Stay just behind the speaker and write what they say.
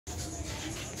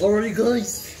Alright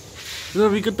guys, here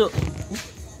we got the,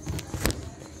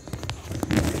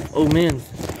 oh man,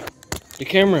 the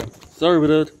camera, sorry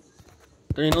about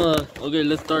that. You know that. Okay,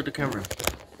 let's start the camera.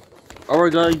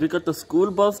 Alright guys, we got the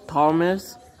school bus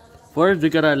Thomas. First we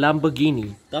got a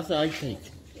Lamborghini. That's what I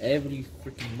take every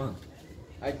freaking month.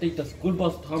 I take the school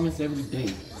bus Thomas every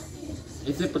day.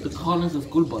 Except for the Collins the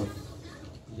school bus.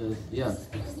 Because, yeah.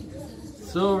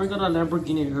 So we got a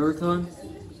Lamborghini Huracan.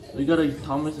 We got a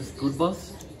Thomas school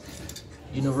bus.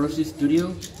 University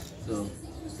Studio. So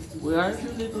we are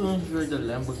actually going to try the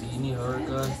Lamborghini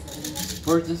Huracan.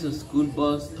 First this is school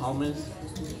bus Thomas.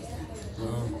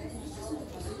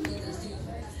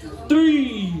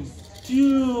 3,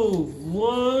 2,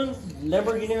 1,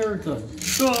 Lamborghini Huracan.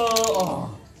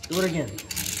 Oh, do it again.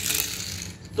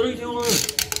 3, 2, 1.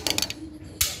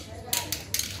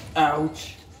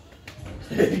 Ouch.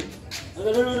 Okay,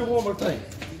 let's do it one more time.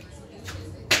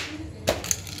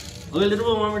 Okay, let's do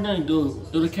it one more time. Do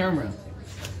the camera.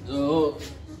 So,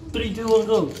 3, 2, 1,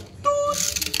 go.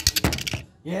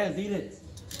 Yeah, did it.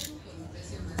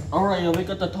 Alright, we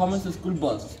got the Thomas school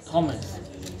bus. Thomas.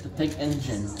 The tank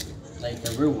engine. Like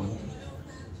the real one.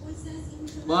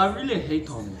 But I really hate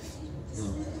Thomas. So,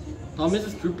 Thomas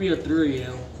is creepy at 3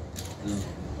 AM.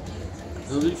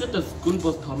 So we got the school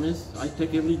bus Thomas. I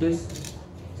take every day.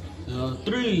 So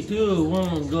 3, 2,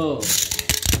 1, go.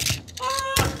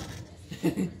 Ah!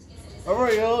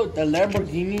 Alright yo, the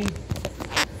Lamborghini.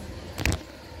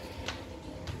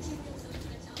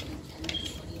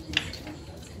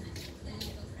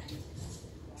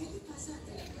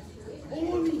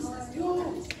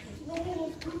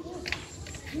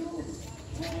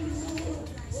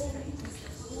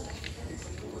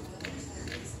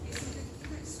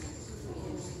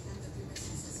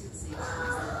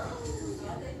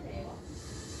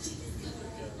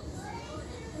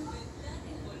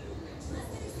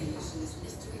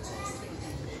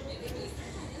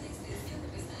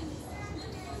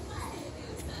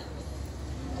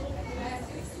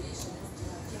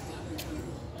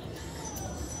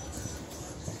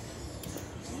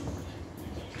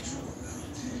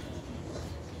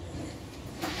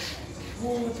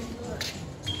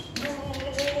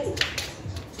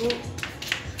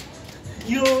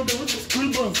 Yo, there was a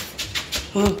school bus.